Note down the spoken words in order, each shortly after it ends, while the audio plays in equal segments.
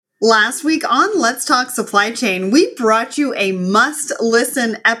Last week on Let's Talk Supply Chain, we brought you a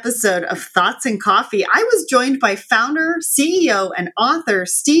must-listen episode of Thoughts and Coffee. I was joined by founder, CEO, and author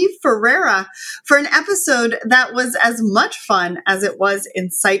Steve Ferreira for an episode that was as much fun as it was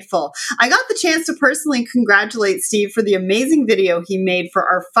insightful. I got the chance to personally congratulate Steve for the amazing video he made for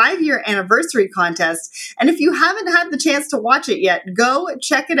our 5-year anniversary contest. And if you haven't had the chance to watch it yet, go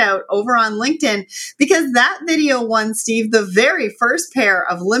check it out over on LinkedIn because that video won Steve the very first pair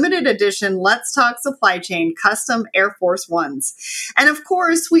of limited edition Let's Talk Supply Chain custom Air Force Ones. And of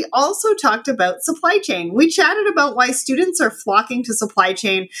course, we also talked about supply chain. We chatted about why students are flocking to supply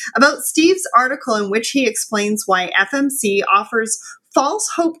chain, about Steve's article in which he explains why FMC offers false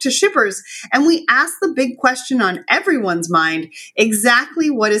hope to shippers, and we ask the big question on everyone's mind, exactly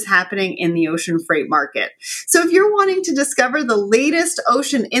what is happening in the ocean freight market. So if you're wanting to discover the latest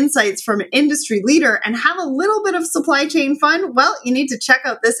ocean insights from an industry leader and have a little bit of supply chain fun, well, you need to check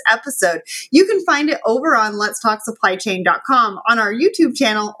out this episode. You can find it over on letstalksupplychain.com, on our YouTube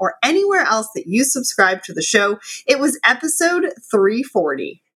channel, or anywhere else that you subscribe to the show. It was episode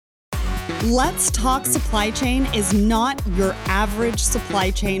 340. Let's Talk Supply Chain is not your average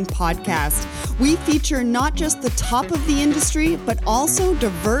supply chain podcast. We feature not just the top of the industry, but also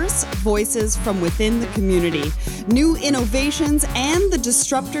diverse voices from within the community, new innovations, and the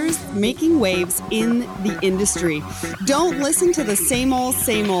disruptors making waves in the industry. Don't listen to the same old,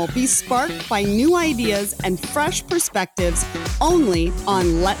 same old. Be sparked by new ideas and fresh perspectives only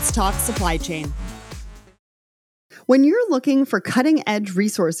on Let's Talk Supply Chain. When you're looking for cutting-edge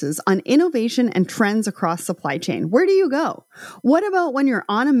resources on innovation and trends across supply chain, where do you go? What about when you're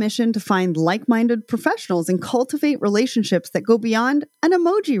on a mission to find like-minded professionals and cultivate relationships that go beyond an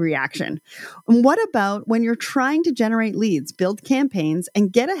emoji reaction? And what about when you're trying to generate leads, build campaigns,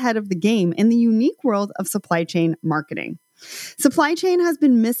 and get ahead of the game in the unique world of supply chain marketing? Supply chain has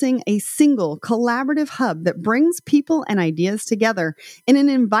been missing a single collaborative hub that brings people and ideas together in an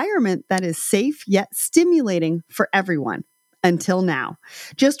environment that is safe yet stimulating for everyone. Until now,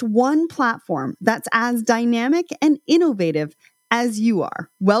 just one platform that's as dynamic and innovative as you are.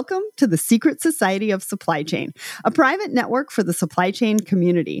 Welcome to the Secret Society of Supply Chain, a private network for the supply chain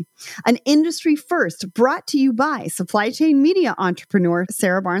community. An industry first brought to you by supply chain media entrepreneur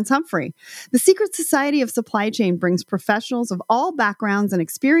Sarah Barnes-Humphrey. The Secret Society of Supply Chain brings professionals of all backgrounds and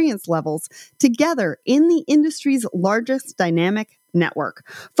experience levels together in the industry's largest dynamic network,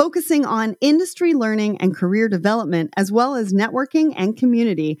 focusing on industry learning and career development, as well as networking and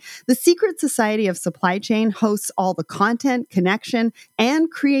community. The Secret Society of Supply Chain hosts all the content, connection, and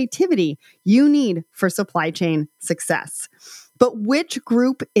creativity you need for supply chain success. But which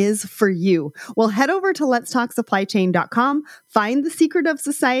group is for you? Well, head over to letstalksupplychain.com, find the Secret of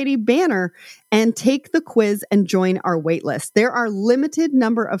Society banner, and take the quiz and join our waitlist. There are limited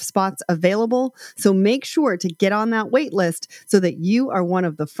number of spots available, so make sure to get on that waitlist so that you are one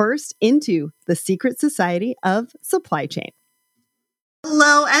of the first into the Secret Society of Supply Chain.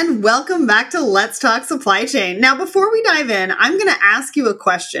 Hello and welcome back to Let's Talk Supply Chain. Now, before we dive in, I'm going to ask you a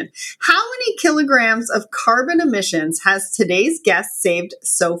question. How many kilograms of carbon emissions has today's guest saved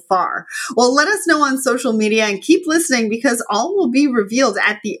so far? Well, let us know on social media and keep listening because all will be revealed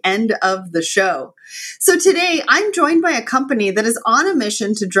at the end of the show. So today, I'm joined by a company that is on a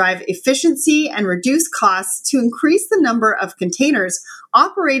mission to drive efficiency and reduce costs to increase the number of containers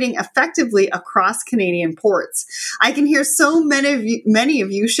operating effectively across Canadian ports. I can hear so many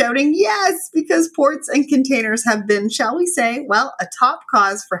of you shouting yes, because ports and containers have been, shall we say, well, a top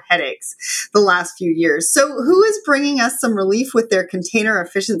cause for headaches the last few years. So who is bringing us some relief with their container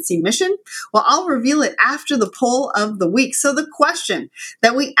efficiency mission? Well, I'll reveal it after the poll of the week. So the question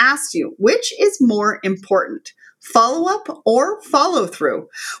that we asked you, which is more important? Follow-up or follow-through?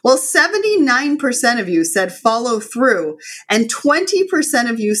 Well, 79% of you said follow-through, and 20%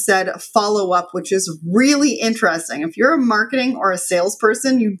 of you said follow-up, which is really interesting. If you're a marketing or a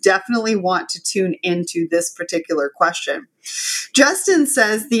salesperson, you definitely want to tune into this particular question. Justin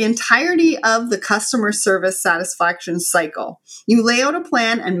says the entirety of the customer service satisfaction cycle. You lay out a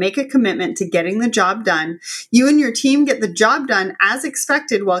plan and make a commitment to getting the job done. You and your team get the job done as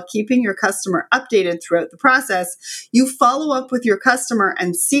expected while keeping your customer updated throughout the process. You follow up with your customer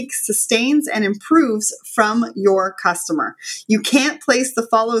and seek sustains and improves from your customer. You can't place the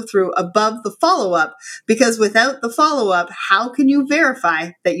follow-through above the follow-up because without the follow-up, how can you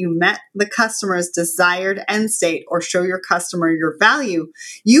verify that you met the customer's desired end state or show your customer your value?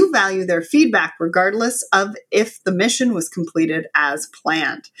 You value their feedback regardless of if the mission was completed as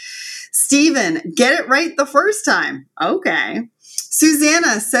planned. Stephen, get it right the first time. Okay.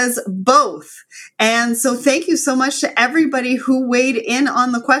 Susanna says both. And so thank you so much to everybody who weighed in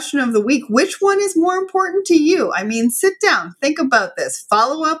on the question of the week. Which one is more important to you? I mean, sit down, think about this,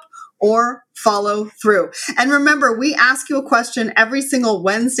 follow up or follow through. And remember, we ask you a question every single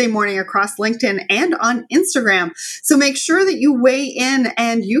Wednesday morning across LinkedIn and on Instagram. So make sure that you weigh in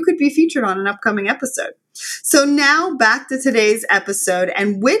and you could be featured on an upcoming episode. So now back to today's episode,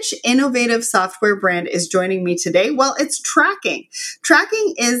 and which innovative software brand is joining me today? Well, it's Trakking.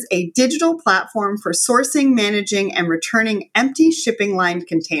 Trakking is a digital platform for sourcing, managing, and returning empty shipping line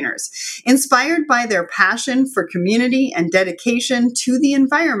containers. Inspired by their passion for community and dedication to the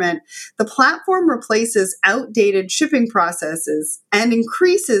environment, the platform replaces outdated shipping processes and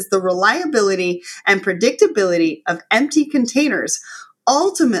increases the reliability and predictability of empty containers,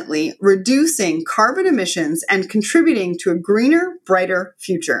 ultimately reducing carbon emissions and contributing to a greener, brighter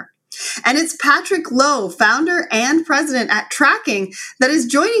future. And it's Patrick Lowe, founder and president at Trakking, that is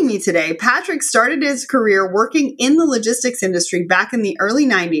joining me today. Patrick started his career working in the logistics industry back in the early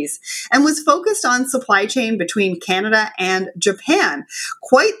 90s and was focused on supply chain between Canada and Japan.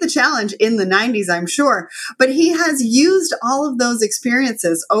 Quite the challenge in the 90s, I'm sure. But he has used all of those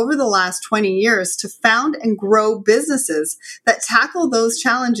experiences over the last 20 years to found and grow businesses that tackle those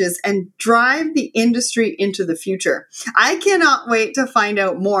challenges and drive the industry into the future. I cannot wait to find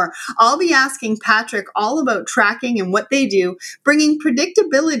out more. I'll be asking Patrick all about Trakking and what they do, bringing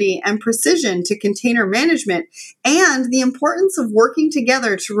predictability and precision to container management, and the importance of working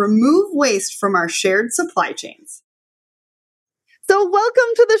together to remove waste from our shared supply chains. So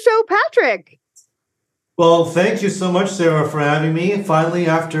welcome to the show, Patrick. Well, thank you so much, Sarah, for having me. Finally,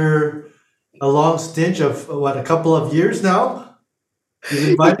 after a long stint of, a couple of years now, you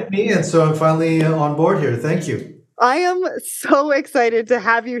invited me, and so I'm finally on board here. Thank you. I am so excited to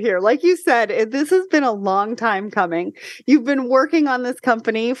have you here. Like you said, this has been a long time coming. You've been working on this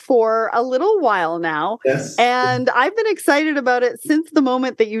company for a little while now. Yes. And I've been excited about it since the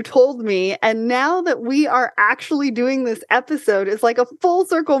moment that you told me. And now that we are actually doing this episode, it's like a full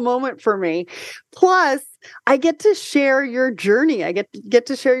circle moment for me. Plus, I get to share your journey. I get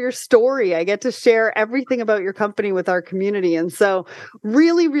to share your story. I get to share everything about your company with our community. And so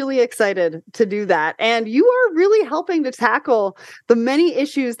really, really excited to do that. And you are really helping to tackle the many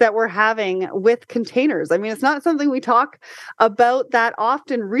issues that we're having with containers. I mean, it's not something we talk about that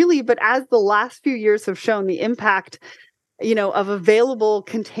often, really, but as the last few years have shown, the impact of available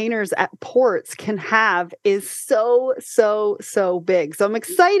containers at ports can have is so big. So I'm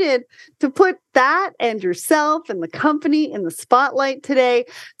excited to put that and yourself and the company in the spotlight today.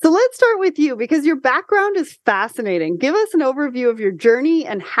 So let's start with you because your background is fascinating. Give us an overview of your journey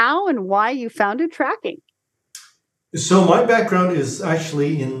and how and why you founded Trakking. So my background is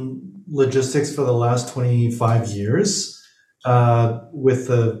actually in logistics for the last 25 years with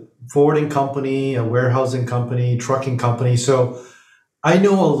a forwarding company, a warehousing company, trucking company. So I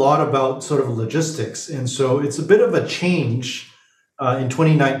know a lot about sort of logistics. And so it's a bit of a change in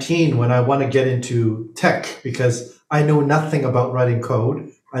 2019 when I want to get into tech because I know nothing about writing code.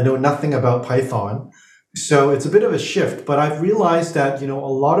 I know nothing about Python. So it's a bit of a shift, but I've realized that, a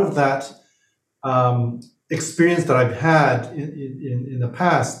lot of that experience that I've had in the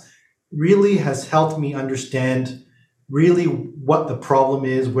past really has helped me understand really what the problem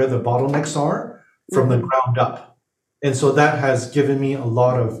is, where the bottlenecks are from the ground up. And so that has given me a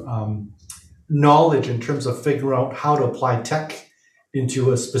lot of knowledge in terms of figuring out how to apply tech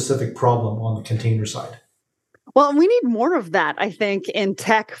into a specific problem on the container side. Well, we need more of that, I think, in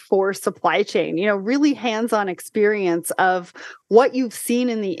tech for supply chain, really hands-on experience of what you've seen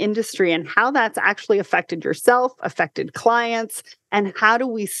in the industry and how that's actually affected yourself, affected clients, and how do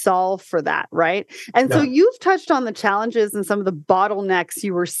we solve for that, right? And so you've touched on the challenges and some of the bottlenecks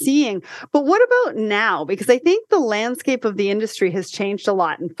you were seeing, but what about now? Because I think the landscape of the industry has changed a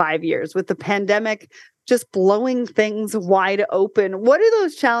lot in 5 years with the pandemic just blowing things wide open. What do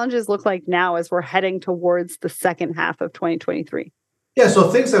those challenges look like now as we're heading towards the second half of 2023? Yeah, so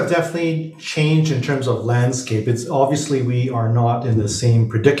things have definitely changed in terms of landscape. It's obviously we are not in the same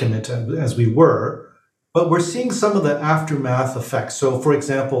predicament as we were, but we're seeing some of the aftermath effects. So for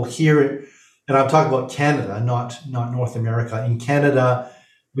example, here, and I'm talking about Canada, not North America. In Canada,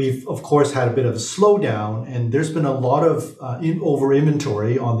 we've of course had a bit of a slowdown, and there's been a lot of over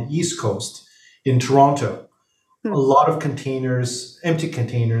inventory on the East Coast. In Toronto, a lot of containers, empty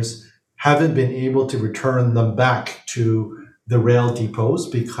containers, haven't been able to return them back to the rail depots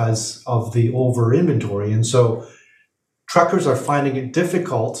because of the over inventory. And so truckers are finding it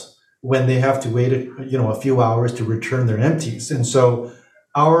difficult when they have to wait a few hours to return their empties. And so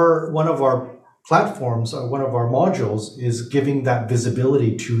one of our platforms, one of our modules is giving that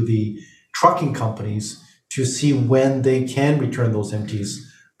visibility to the trucking companies to see when they can return those empties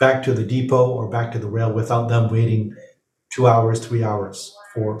back to the depot or back to the rail without them waiting 2 hours, 3 hours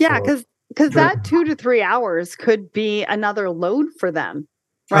Yeah, for because return. that 2 to 3 hours could be another load for them,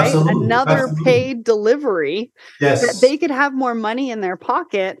 right? Absolutely, Another absolutely. paid delivery that Yes, they could have more money in their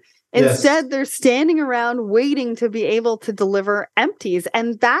pocket. yes, Instead, they're standing around waiting to be able to deliver empties.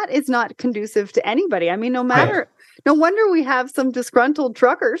 And that is not conducive to anybody. I mean, right. no wonder we have some disgruntled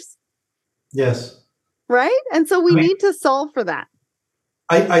truckers, Yes. right? And so I we mean, need to solve for that.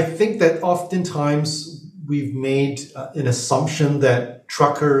 I think that oftentimes we've made an assumption that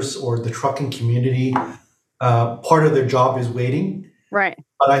truckers or the trucking community, part of their job is waiting. Right.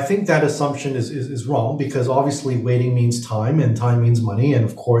 But I think that assumption is wrong because obviously waiting means time and time means money. And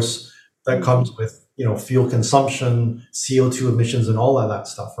of course, that Mhm. comes with, fuel consumption, CO2 emissions, and all of that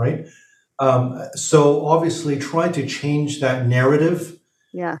stuff, right? So obviously, trying to change that narrative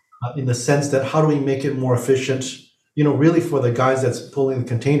Yeah. in the sense that how do we make it more efficient, really for the guys that's pulling the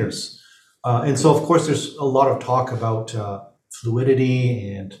containers. And so, of course, there's a lot of talk about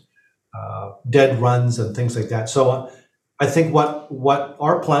fluidity and dead runs and things like that. So I think what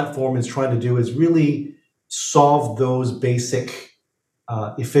our platform is trying to do is really solve those basic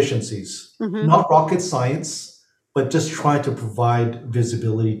efficiencies, Hmm. not rocket science, but just trying to provide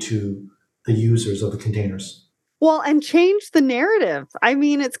visibility to the users of the containers. Well, and change the narrative. I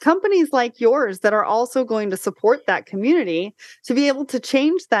mean, it's companies like yours that are also going to support that community to be able to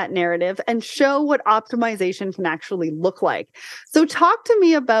change that narrative and show what optimization can actually look like. So, talk to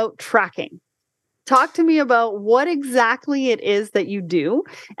me about tracking. Talk to me about what exactly it is that you do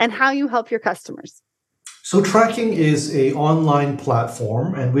and how you help your customers. So Tracking is a online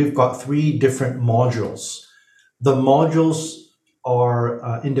platform, and we've got three different modules. The modules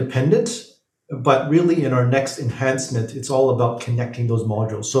are independent, but really in our next enhancement, it's all about connecting those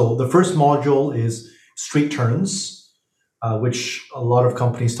modules. So the first module is street turns, which a lot of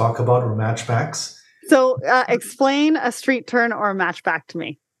companies talk about, or matchbacks. So, explain a street turn or a matchback to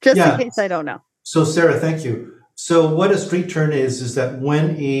me, just in Yeah. case I don't know. So Sarah, thank you. So what a street turn is that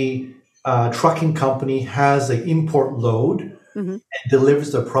when a trucking company has an import load Hmm.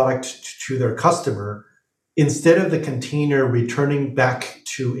 delivers the product to their customer, instead of the container returning back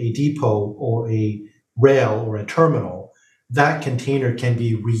to a depot or a rail or a terminal, that container can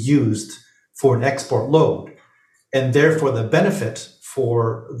be reused for an export load. And therefore, the benefit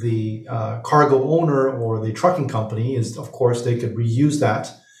for the cargo owner or the trucking company is, of course, they could reuse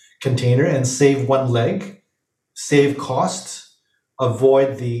that container and save one leg, save costs,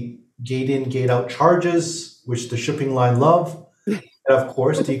 avoid the gate in, gate out charges, which the shipping line love, and of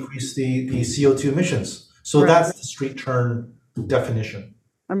course, decrease the CO2 emissions. So Right. that's the street turn definition.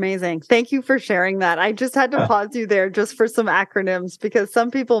 Amazing. Thank you for sharing that. I just had to Yeah. pause you there just for some acronyms because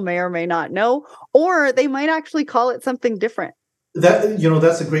some people may or may not know, or they might actually call it something different.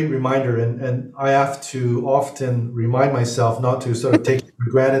 That's a great reminder, and I have to often remind myself not to sort of take it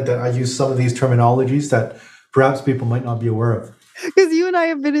for granted that I use some of these terminologies that perhaps people might not be aware of. Because you and I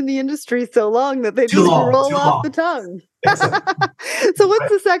have been in the industry so long that they Too just long, roll too off the long. tongue. Exactly. So, what's Right.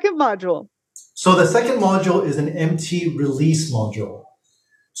 the second module? So the second module is an empty release module.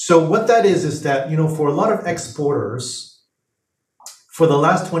 So what that is that, for a lot of exporters, for the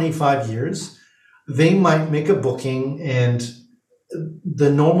last 25 years, they might make a booking and the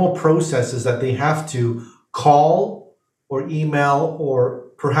normal process is that they have to call or email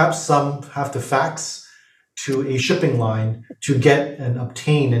or perhaps some have to fax to a shipping line to get and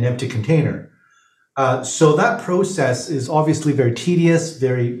obtain an empty container. So that process is obviously very tedious,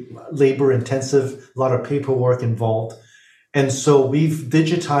 very labor intensive, a lot of paperwork involved. And so we've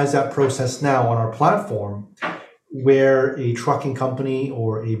digitized that process now on our platform where a trucking company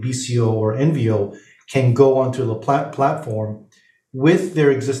or a BCO or NVO can go onto the platform with their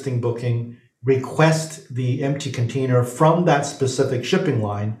existing booking, request the empty container from that specific shipping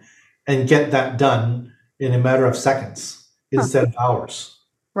line, and get that done in a matter of seconds Huh, instead of hours.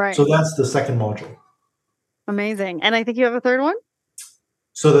 right. So that's the second module. Amazing. And I think you have a third one?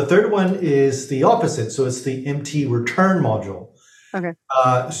 So the third one is the opposite. So it's the empty return module. Okay.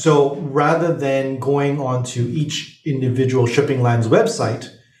 So rather than going onto each individual shipping line's website,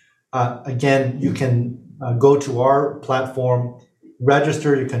 again, you can go to our platform,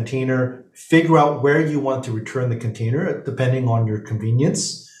 register your container, figure out where you want to return the container, depending on your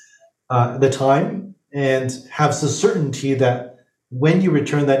convenience, the time, and have the certainty that when you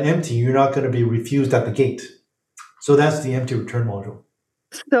return that empty, you're not going to be refused at the gate. So that's the empty return module.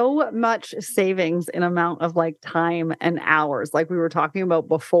 So much savings in amount of like time and hours, like we were talking about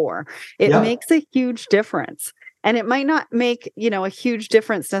before. It Yeah. makes a huge difference. And it might not make, a huge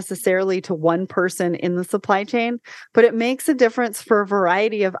difference necessarily to one person in the supply chain, but it makes a difference for a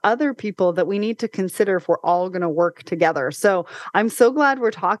variety of other people that we need to consider if we're all going to work together. So I'm so glad we're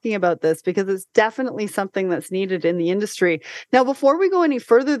talking about this because it's definitely something that's needed in the industry. Now, before we go any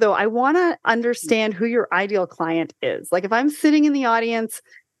further, though, I want to understand who your ideal client is. Like if I'm sitting in the audience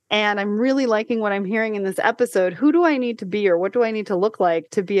and I'm really liking what I'm hearing in this episode, who do I need to be or what do I need to look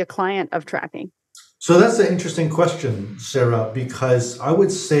like to be a client of Trakking? So that's an interesting question, Sarah, because I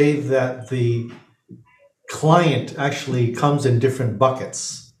would say that the client actually comes in different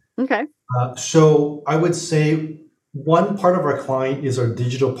buckets. Okay. So I would say one part of our client is our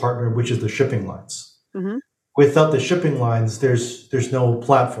digital partner, which is the shipping lines. Hmm. Without the shipping lines, there's no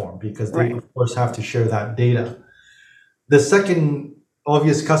platform because they, Right. of course, have to share that data. The second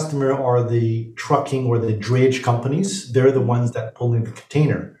obvious customer are the trucking or the drayage companies. They're the ones that pull in the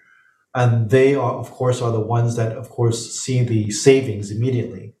container. And they are, of course, are the ones that, of course, see the savings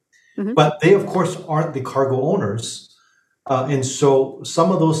immediately. Hmm. But they, of course, aren't the cargo owners. And so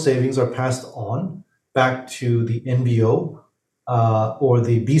some of those savings are passed on back to the NVO or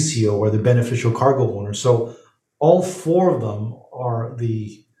the BCO or the beneficial cargo owner. So all four of them are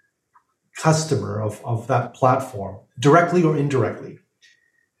the customer of that platform, directly or indirectly.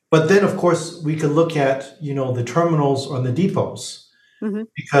 But then, of course, we could look at, the terminals or the depots Hmm.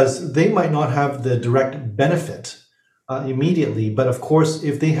 because they might not have the direct benefit immediately. But of course,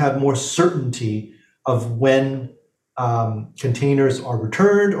 if they have more certainty of when containers are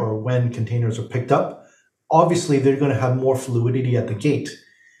returned or when containers are picked up, obviously they're going to have more fluidity at the gate.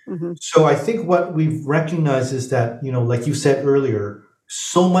 Hmm. So I think what we've recognized is that, like you said earlier,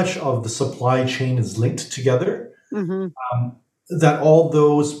 so much of the supply chain is linked together Hmm. um, that all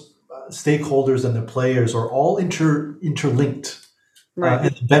those stakeholders and the players are all interlinked Right.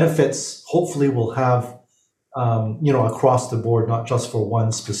 and the benefits hopefully will have across the board, not just for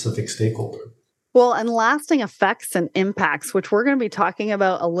one specific stakeholder. Well, and lasting effects and impacts, which we're going to be talking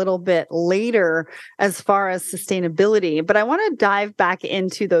about a little bit later as far as sustainability. But I want to dive back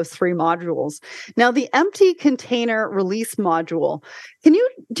into those three modules. Now, the empty container release module, do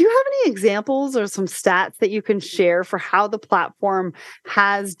you have any examples or some stats that you can share for how the platform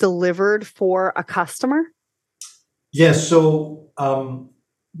has delivered for a customer? Yes. So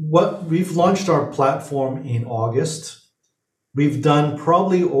what we've launched our platform in August. We've done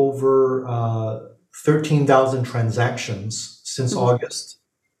probably over 13,000 transactions since Mhm. August.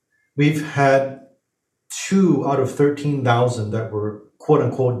 We've had two out of 13,000 that were quote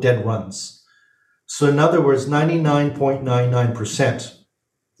unquote dead runs. So, in other words, 99.99%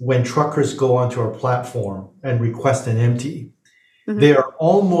 when truckers go onto our platform and request an empty, Mhm. they are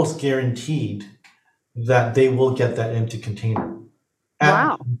almost guaranteed that they will get that empty container at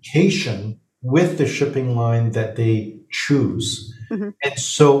Wow. the location with the shipping line that they choose. Mhm. And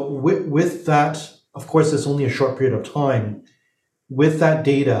so with that, of course, it's only a short period of time. With that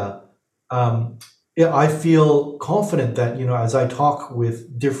data, yeah, I feel confident that, as I talk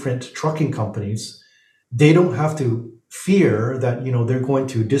with different trucking companies, they don't have to fear that, they're going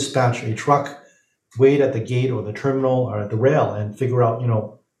to dispatch a truck, wait at the gate or the terminal or at the rail and figure out,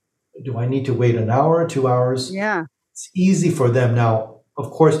 do I need to wait an hour, 2 hours? Yeah. It's easy for them. Now, of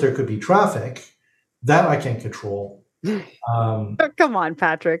course, there could be traffic that I can't control. Um, Come on,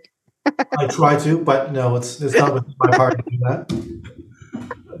 Patrick. I try to, but no, it's not within my power to do that.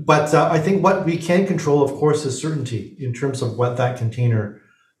 But I think what we can control, of course, is certainty in terms of what that container,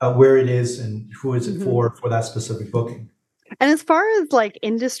 where it is, and who is it Mhm. for that specific booking. And as far as like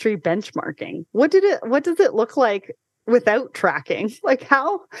industry benchmarking, what does it look like without tracking? Like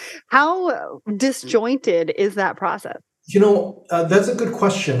how disjointed is that process? That's a good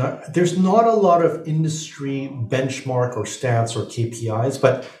question. There's not a lot of industry benchmark or stats or KPIs,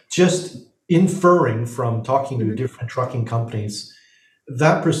 but just inferring from talking to Mhm. different trucking companies,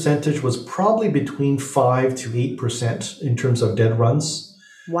 that percentage was probably between 5 to 8% in terms of dead runs.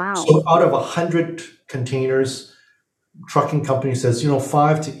 Wow. So out of 100 containers, trucking company says,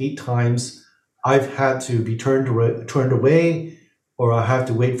 5 to 8 times I've had to be turned away, or I have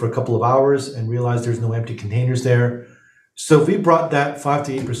to wait for a couple of hours and realize there's no empty containers there. So if we brought that 5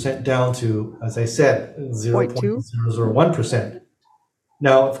 to 8% down to, as I said, Point two. 0.001%.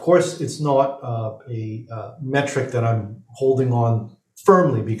 Now, of course, it's not a metric that I'm holding on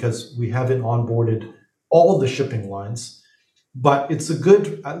firmly because we haven't onboarded all the shipping lines, but it's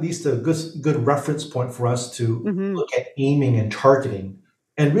at least a good reference point for us to Hmm. look at aiming and targeting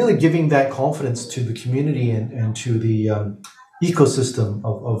and really giving that confidence to the community and to the ecosystem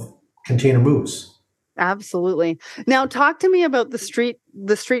of container moves. Absolutely. Now talk to me about the street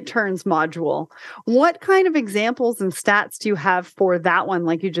turns module. What kind of examples and stats do you have for that one,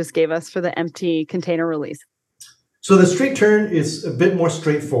 like you just gave us for the empty container release? So the street turn is a bit more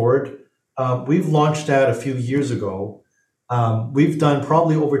straightforward. We've launched that a few years ago. We've done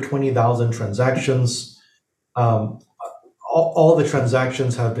probably over 20,000 transactions. Um, all the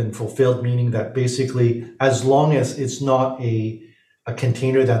transactions have been fulfilled, meaning that basically, as long as it's not a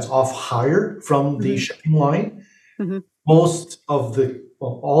container that's off hire from the Hmm. shipping line, Hmm. most of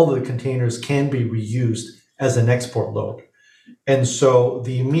all the containers can be reused as an export load. And so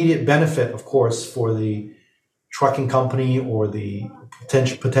the immediate benefit, of course, for the trucking company or the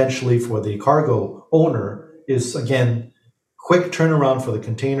potentially for the cargo owner is again quick turnaround for the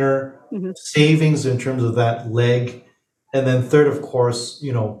container, Hmm. savings in terms of that leg, and then third, of course,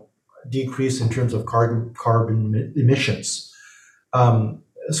 decrease in terms of carbon emissions.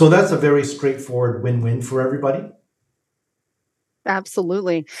 So that's a very straightforward win-win for everybody.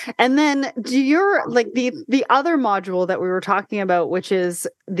 Absolutely. And then do your like the other module that we were talking about, which is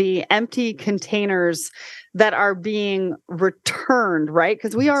the empty containers that are being returned, right?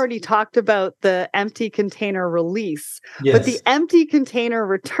 Because we already talked about the empty container release, but the Yes. empty container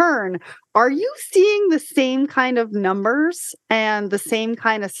return, are you seeing the same kind of numbers and the same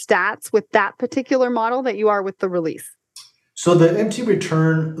kind of stats with that particular model that you are with the release? So the empty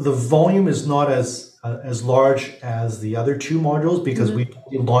return, the volume is not as large as the other two modules because Hmm. we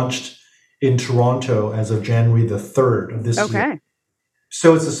launched in Toronto as of January the 3rd of this year. Okay.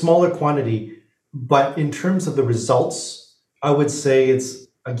 So it's a smaller quantity, but in terms of the results, I would say it's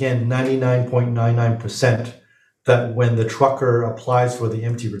again 99.99% that when the trucker applies for the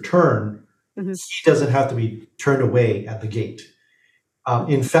empty return, Hmm. he doesn't have to be turned away at the gate.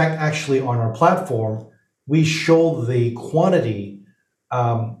 In fact, actually, on our platform, we show the quantity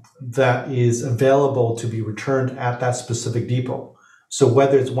that is available to be returned at that specific depot. So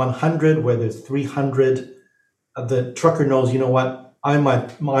whether it's 100, whether it's 300, the trucker knows, you know what, I'm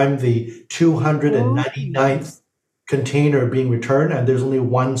the 299th container being returned, and there's only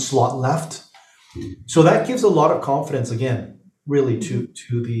one slot left. So that gives a lot of confidence again, really, Hmm.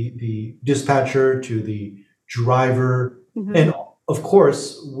 to the dispatcher, to the driver, Hmm. and of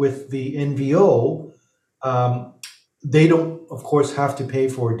course with the NVO, um, they don't, of course, have to pay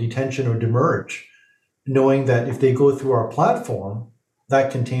for detention or demurrage, knowing that if they go through our platform,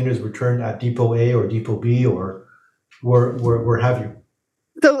 that container is returned at Depot A or Depot B or where have you.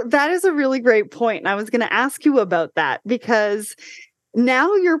 So that is a really great point. And I was going to ask you about that because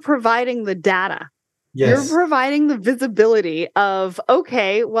now you're providing the data. You're Yes, providing the visibility of,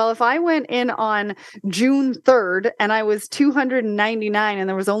 okay, well, if I went in on June 3rd and I was 299 and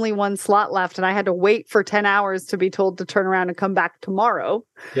there was only one slot left and I had to wait for 10 hours to be told to turn around and come back tomorrow,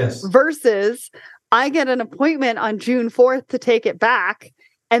 yes, versus I get an appointment on June 4th to take it back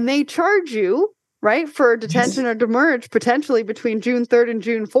and they charge you, right, for yes, detention or demurrage potentially between June 3rd and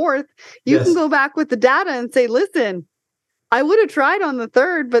June 4th. You can yes. go back with the data and say, listen, I would have tried on the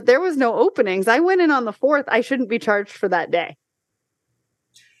 3rd, but there was no openings. I went in on the 4th. I shouldn't be charged for that day.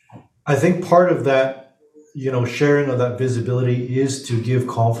 I think part of that, sharing of that visibility is to give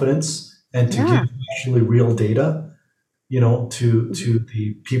confidence and to give Yeah. actually real data, Mhm. to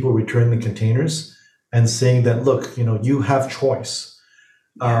the people returning the containers and saying that, look, you have choice.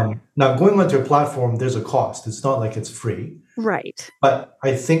 Yeah. Now, going onto a platform, there's a cost. It's not like it's free. Right. But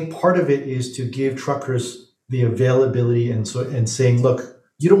I think part of it is to give truckers the availability and saying, look,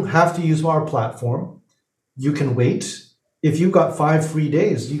 you don't have to use our platform. You can wait. If you've got 5 free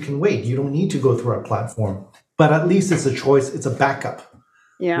days, you can wait. You don't need to go through our platform. But at least it's a choice, it's a backup,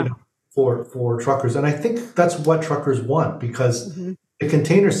 you Yeah. know, for truckers. And I think that's what truckers want because Hmm. the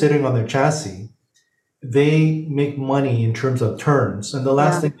container sitting on their chassis, they make money in terms of turns. And the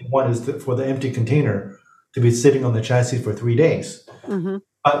last Yeah. thing they want is for the empty container to be sitting on the chassis for 3 days. Hmm.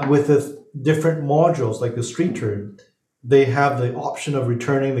 But with the different modules like the street turn, they have the option of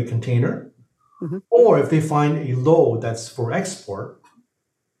returning the container, Hmm. or if they find a load that's for export,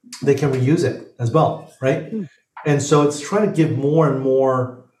 they can reuse it as well, right? And so it's trying to give more and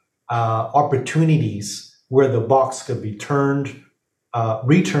more opportunities where the box could be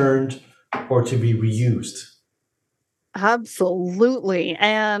returned, or to be reused. Absolutely.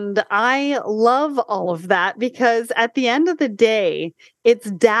 And I love all of that because at the end of the day, it's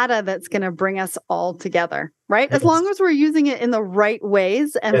data that's going to bring us all together, right? As Yes, long as we're using it in the right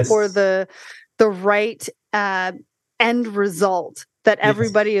ways and for yes, the right end result that yes,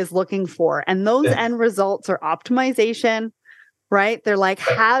 everybody is looking for. And those yes, end results are optimization, right? They're like,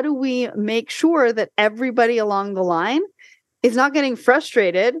 how do we make sure that everybody along the line is not getting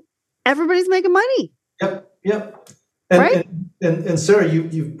frustrated, everybody's making money. Yep. Right? And Sarah,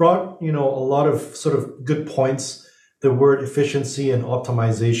 you've brought, a lot of sort of good points. The word efficiency and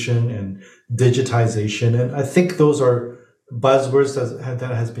optimization and digitization, and I think those are buzzwords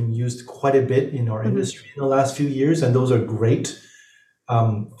that has been used quite a bit in our industry in the last few years, and those are great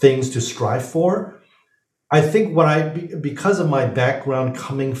things to strive for. I think because of my background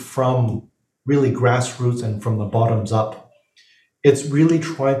coming from really grassroots and from the bottoms up, it's really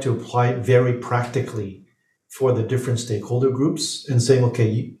trying to apply it very practically for the different stakeholder groups and saying,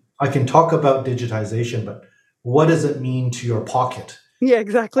 okay, I can talk about digitization, but what does it mean to your pocket? Yeah,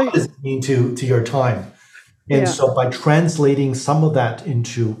 exactly. What does it mean to your time? And so by translating some of that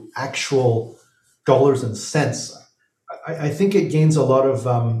into actual dollars and cents, I think it gains a lot of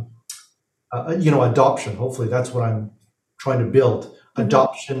adoption. Hopefully, that's what I'm trying to build.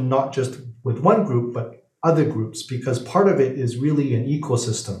 Adoption, not just with one group, but other groups, because part of it is really an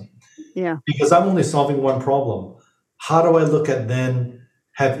ecosystem. Yeah. Because I'm only solving one problem. How do I look at then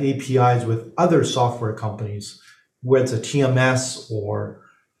have APIs with other software companies, whether it's a TMS or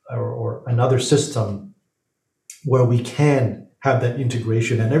another system, where we can have that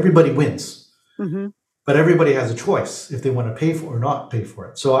integration and everybody wins. But everybody has a choice if they want to pay for or not pay for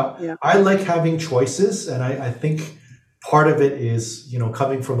it. So I like having choices, and I think part of it is,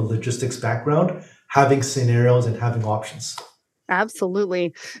 coming from a logistics background, having scenarios and having options.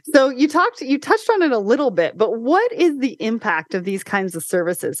 Absolutely. So you touched on it a little bit, but what is the impact of these kinds of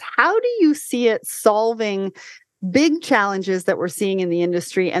services? How do you see it solving big challenges that we're seeing in the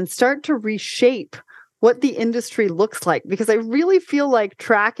industry and start to reshape what the industry looks like? Because I really feel like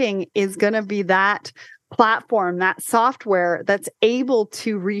tracking is going to be that platform, that software that's able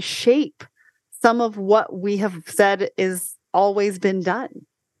to reshape some of what we have said is always been done.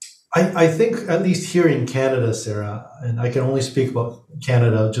 I think, at least here in Canada, Sarah, and I can only speak about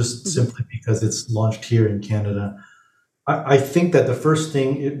Canada just simply because it's launched here in Canada. I think that the first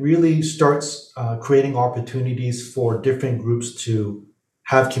thing, it really starts creating opportunities for different groups to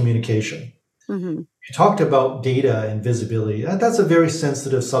have communication. You talked about data and visibility. That's a very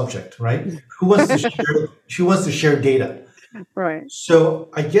sensitive subject, right? Who wants to share data? Right. So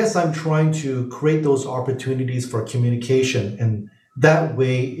I guess I'm trying to create those opportunities for communication, and that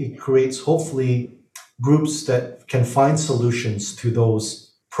way it creates hopefully groups that can find solutions to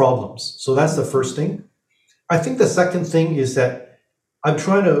those problems. So that's the first thing. I think the second thing is that I'm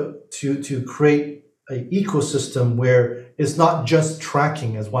trying to create an ecosystem where it's not just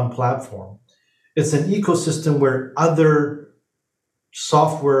tracking as one platform. It's an ecosystem where other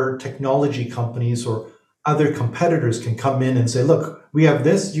software technology companies or other competitors can come in and say, look, we have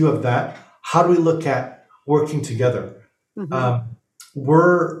this, you have that. How do we look at working together?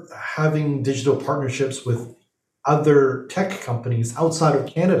 We're having digital partnerships with other tech companies outside of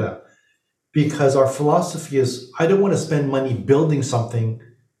Canada because our philosophy is I don't want to spend money building something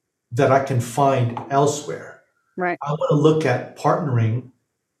that I can find elsewhere. Right. I want to look at partnering,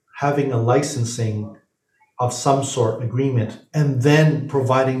 having a licensing of some sort agreement, and then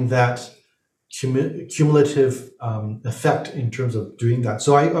providing that cumulative effect in terms of doing that.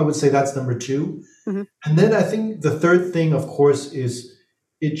 So I would say that's number two. And then I think the third thing, of course, is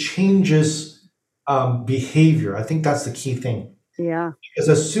it changes behavior. I think that's the key thing. Yeah. Because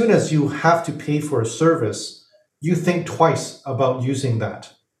as soon as you have to pay for a service, you think twice about using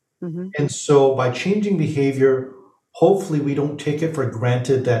that. And so by changing behavior, hopefully we don't take it for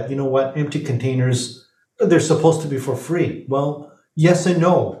granted that, you know what, empty containers, they're supposed to be for free. Well, yes and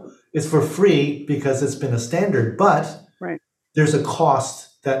no. It's for free because it's been a standard, but there's a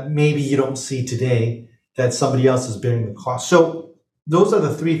cost that maybe you don't see today that somebody else is bearing the cost. So those are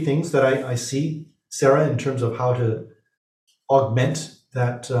the three things that I see, Sarah, in terms of how to augment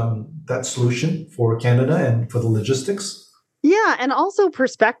that solution for Canada and for the logistics. Yeah, and also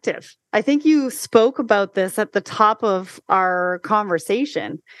perspective. I think you spoke about this at the top of our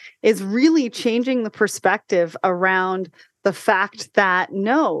conversation, is really changing the perspective around the fact that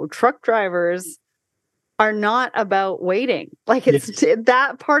no, truck drivers are not about waiting. Like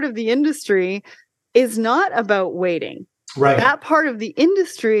that part of the industry is not about waiting. Right. That part of the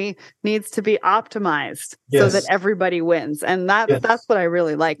industry needs to be optimized so that everybody wins. And that's what I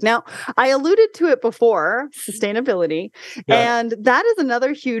really like. Now, I alluded to it before, sustainability, and that is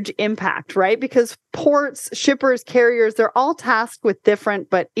another huge impact, right? Because ports, shippers, carriers, they're all tasked with different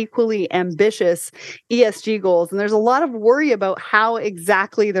but equally ambitious ESG goals. And there's a lot of worry about how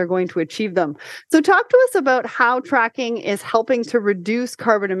exactly they're going to achieve them. So talk to us about how tracking is helping to reduce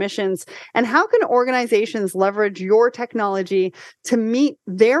carbon emissions, and how can organizations leverage your technology to meet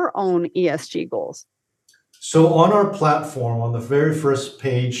their own ESG goals? So on our platform, on the very first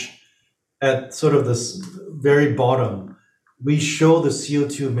page, at sort of this very bottom, we show the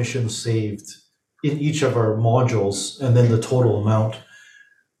CO2 emissions saved in each of our modules and then the total amount.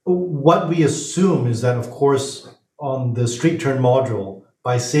 What we assume is that, of course, on the street turn module,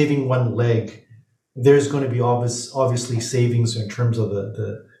 by saving one leg, there's going to be obviously savings in terms of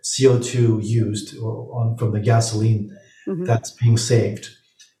the CO2 used from the gasoline Mhm. that's being saved.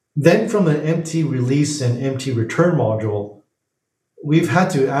 Then from the empty release and empty return module, we've had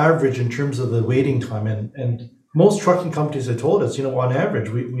to average in terms of the waiting time. And most trucking companies have told us, on average,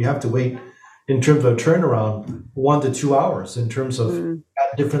 we have to wait in terms of turnaround 1 to 2 hours in terms of Mm.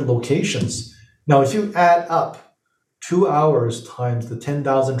 at different locations. Now, if you add up 2 hours times the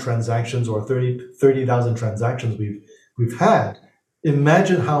 10,000 transactions or 30,000 transactions we've had,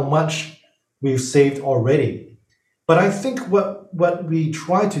 imagine how much we've saved already. But I think what we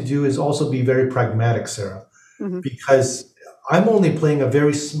try to do is also be very pragmatic, Sarah, Mhm. because I'm only playing a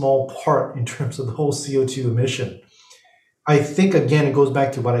very small part in terms of the whole CO2 emission. I think, again, it goes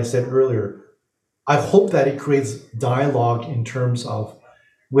back to what I said earlier. I hope that it creates dialogue in terms of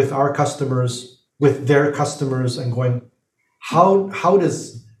with our customers, with their customers, and going, how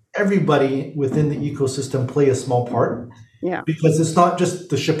does everybody within the ecosystem play a small part? Yeah. Because it's not just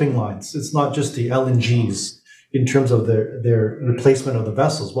the shipping lines, it's not just the LNGs in terms of their replacement of the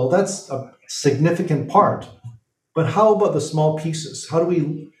vessels. Well, that's a significant part. But how about the small pieces? How do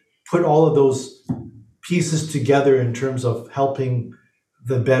we put all of those pieces together in terms of helping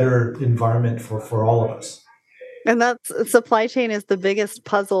the better environment for all of us? And that's supply chain is the biggest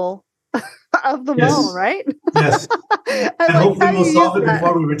puzzle of them all, Yes, right? yes. I And like hopefully how we'll you use solve it that.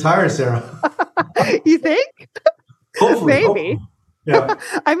 before we retire, Sarah. You think? Hopefully, Maybe. hopefully. Yeah.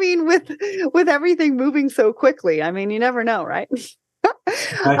 I mean, with everything moving so quickly, I mean, you never know, right?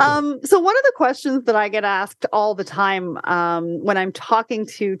 Exactly. So one of the questions that I get asked all the time when I'm talking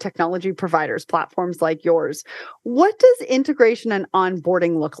to technology providers, platforms like yours, what does integration and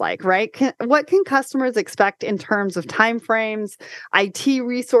onboarding look like, right? What can customers expect in terms of timeframes, IT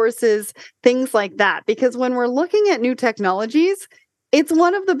resources, things like that? Because when we're looking at new technologies, it's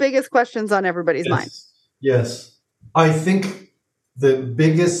one of the biggest questions on everybody's mind. Yes. Yes. I think the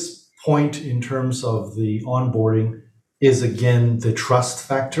biggest point in terms of the onboarding is again the trust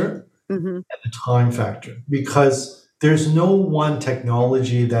factor Hmm. and the time factor because there's no one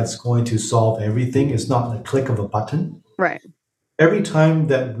technology that's going to solve everything. It's not a click of a button. Right. Every time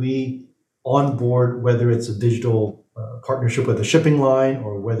that we onboard, whether it's a digital partnership with a shipping line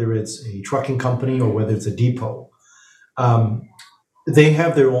or whether it's a trucking company or whether it's a depot, um, they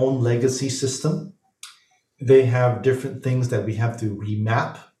have their own legacy system. They have different things that we have to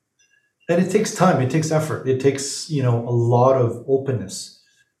remap, and it takes time. It takes effort. It takes a lot of openness.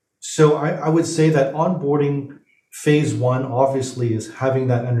 So I would say that onboarding phase one obviously is having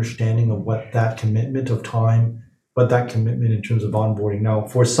that understanding of what that commitment of time, what that commitment in terms of onboarding. Now,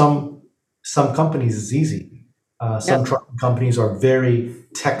 for some companies, it's easy. Yep. Some trucking companies are very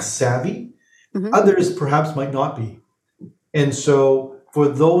tech savvy. Hmm. Others perhaps might not be. And so for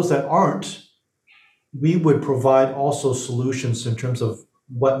those that aren't, we would provide also solutions in terms of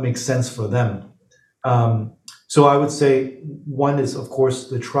what makes sense for them. Um, so I would say one is, of course,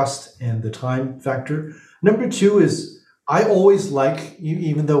 the trust and the time factor. Number two is I always like,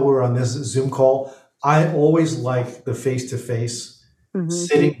 even though we're on this Zoom call, I always like the face to face, Hmm.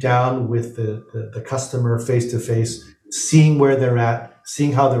 sitting down with the customer face to face, seeing where they're at,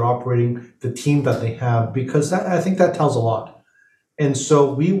 seeing how they're operating, the team that they have, because I think that tells a lot. And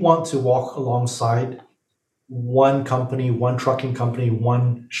so we want to walk alongside one company, one trucking company,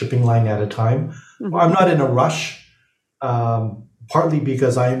 one shipping line at a time. Hmm. I'm not in a rush, partly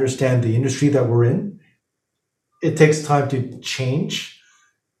because I understand the industry that we're in. It takes time to change.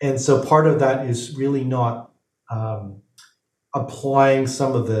 And so part of that is really not um, applying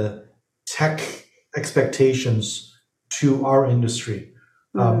some of the tech expectations to our industry.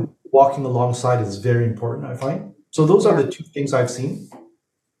 Hmm. Walking alongside is very important, I find. So those are Yeah. the two things I've seen.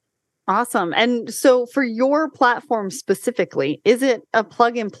 Awesome. And so for your platform specifically, is it a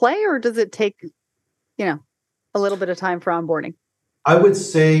plug and play or does it take, you know, a little bit of time for onboarding? I would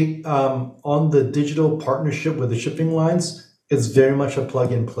say on the digital partnership with the shipping lines, it's very much a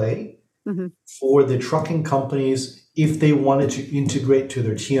plug and play. Hmm. For the trucking companies, if they wanted to integrate to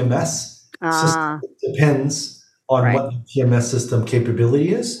their TMS system, Ah, it depends on right. what the TMS system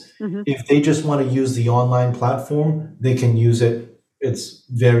capability is. Hmm. If they just want to use the online platform, they can use it. It's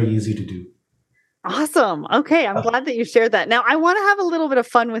very easy to do. Awesome. Okay. I'm glad that you shared that. Now, I want to have a little bit of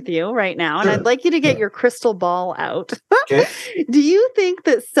fun with you right now, and I'd Sure. like you to get Sure. your crystal ball out. Okay. Do you think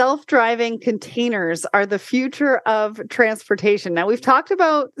that self-driving containers are the future of transportation? Now, we've talked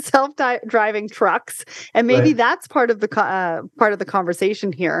about self-driving trucks, and maybe Right. that's part of the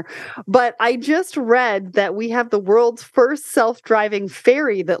conversation here. But I just read that we have the world's first self-driving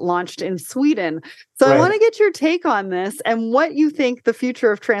ferry that launched in Sweden. So I want Right. to get your take on this and what you think the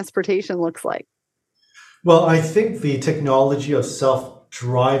future of transportation looks like. Well, I think the technology of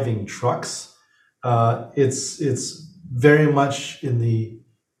self-driving trucks, it's very much in the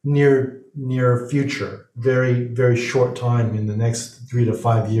near future, very short time in the next 3 to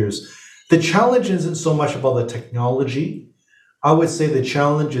 5 years. The challenge isn't so much about the technology. I would say the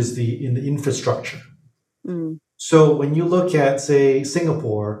challenge is in the infrastructure. Mm. So when you look at, say,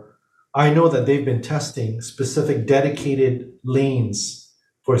 Singapore, I know that they've been testing specific dedicated lanes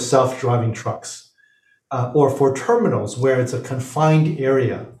for self-driving trucks, or for terminals where it's a confined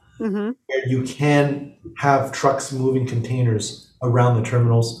area Mhm. where you can have trucks moving containers around the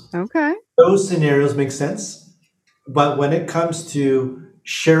terminals. Okay. Those scenarios make sense. But when it comes to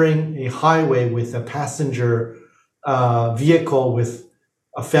sharing a highway with a passenger vehicle with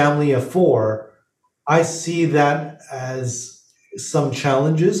a family of four, I see that as some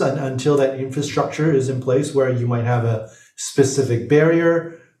challenges until that infrastructure is in place where you might have a specific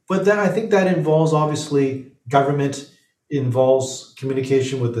barrier. But then I think that involves obviously government, involves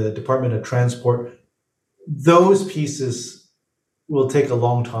communication with the Department of Transport. Those pieces will take a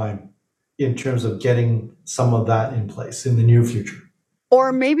long time in terms of getting some of that in place in the near future.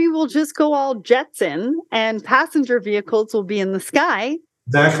 Or maybe we'll just go all jets in and passenger vehicles will be in the sky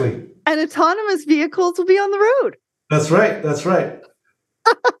Exactly. and autonomous vehicles will be on the road. That's right. That's right.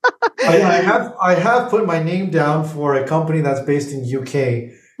 I have put my name down for a company that's based in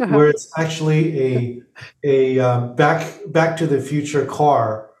UK, Uh-huh. where it's actually a Back to the Future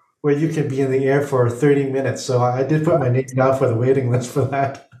car where you can be in the air for 30 minutes. So I did put my name down for the waiting list for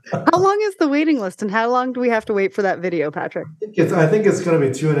that. How long is the waiting list and how long do we have to wait for that video, Patrick? I think it's going to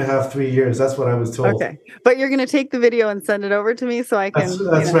be 2.5, 3 years. That's what I was told. Okay. But you're going to take the video and send it over to me so I That's can,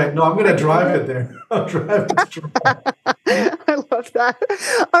 that's right. No, I'm going I to can drive it there. I'll drive it strong. I love that.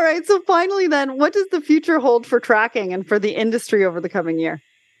 All right. So finally then, what does the future hold for tracking and for the industry over the coming year?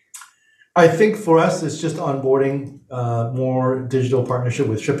 I think for us, it's just onboarding more digital partnership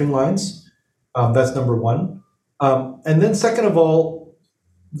with shipping lines. That's number one. And then, second of all,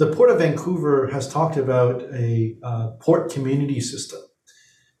 the Port of Vancouver has talked about a port community system.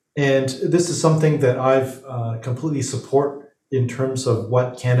 And this is something that I've completely support in terms of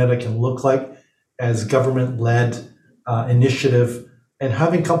what Canada can look like as government-led initiative, and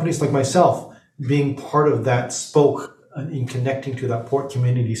having companies like myself being part of that spoke in connecting to that port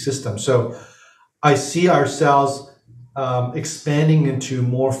community system. So I see ourselves expanding into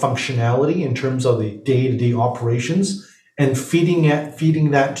more functionality in terms of the day-to-day operations and feeding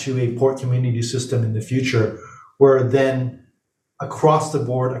that to a port community system in the future, where then across the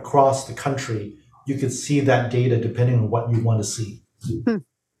board, across the country, you could see that data depending on what you want to see.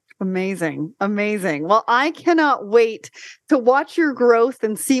 Amazing. Amazing. Well, I cannot wait to watch your growth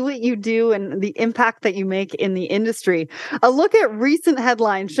and see what you do and the impact that you make in the industry. A look at recent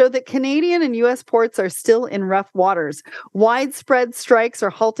headlines show that Canadian and US ports are still in rough waters. Widespread strikes are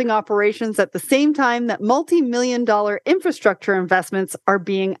halting operations at the same time that multi-million-dollar infrastructure investments are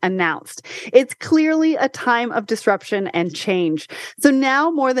being announced. It's clearly a time of disruption and change. So now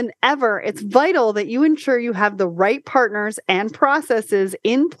more than ever, it's vital that you ensure you have the right partners and processes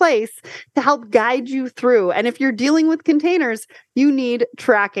in place to help guide you through. And if you're dealing with containers, you need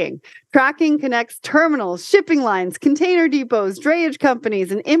Trakking. Trakking connects terminals, shipping lines, container depots, drayage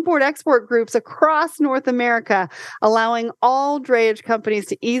companies, and import-export groups across North America, allowing all drayage companies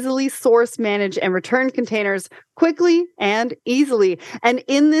to easily source, manage, and return containers quickly and easily. And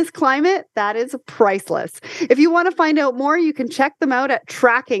in this climate, that is priceless. If you want to find out more, you can check them out at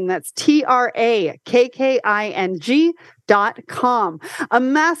Trakking. That's Trakking.com. A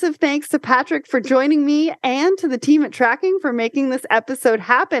massive thanks to Patrick for joining me and to the team at Trakking for making this episode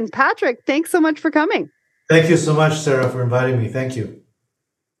happen. Patrick, thanks so much for coming. Thank you so much, Sarah, for inviting me. Thank you.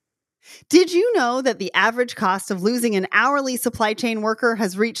 Did you know that the average cost of losing an hourly supply chain worker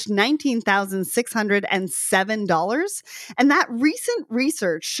has reached $19,607? And that recent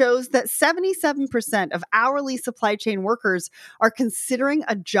research shows that 77% of hourly supply chain workers are considering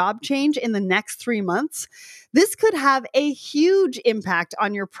a job change in the next 3 months. This could have a huge impact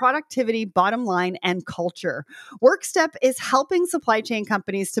on your productivity, bottom line, and culture. WorkStep is helping supply chain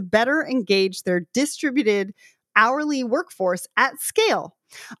companies to better engage their distributed hourly workforce at scale.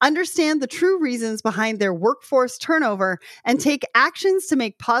 Understand the true reasons behind their workforce turnover and take actions to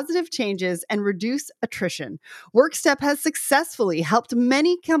make positive changes and reduce attrition. WorkStep has successfully helped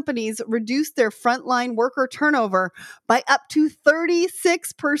many companies reduce their frontline worker turnover by up to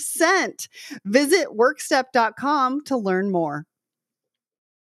 36%. Visit workstep.com to learn more.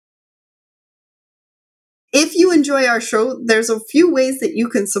 If you enjoy our show, there's a few ways that you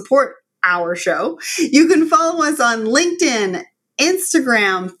can support our show. You can follow us on LinkedIn,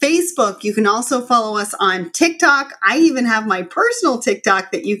 Instagram, Facebook. You can also follow us on TikTok. I even have my personal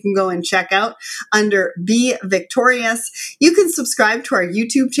TikTok that you can go and check out under Be Victorious. You can subscribe to our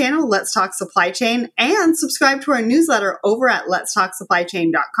YouTube channel, Let's Talk Supply Chain, and subscribe to our newsletter over at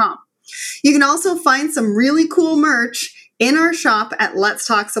letstalksupplychain.com. You can also find some really cool merch in our shop at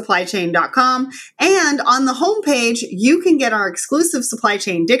letstalksupplychain.com. And on the homepage, you can get our exclusive supply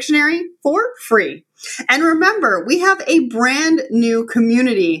chain dictionary for free. And remember, we have a brand new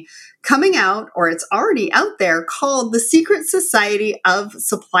community coming out, or it's already out there, called the Secret Society of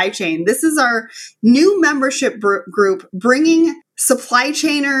Supply Chain. This is our new membership group bringing supply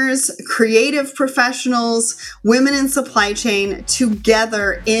chainers, creative professionals, women in supply chain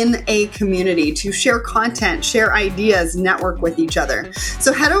together in a community to share content, share ideas, network with each other.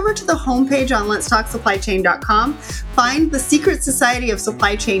 So head over to the homepage on letstalksupplychain.com, find the Secret Society of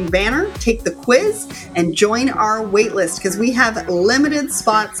Supply Chain banner, take the quiz, and join our waitlist because we have limited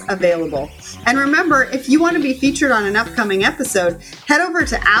spots available. And remember, if you want to be featured on an upcoming episode, head over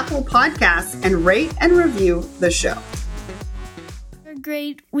to Apple Podcasts and rate and review the show.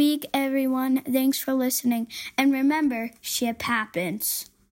 Great week, everyone. Thanks for listening. And remember, ship happens.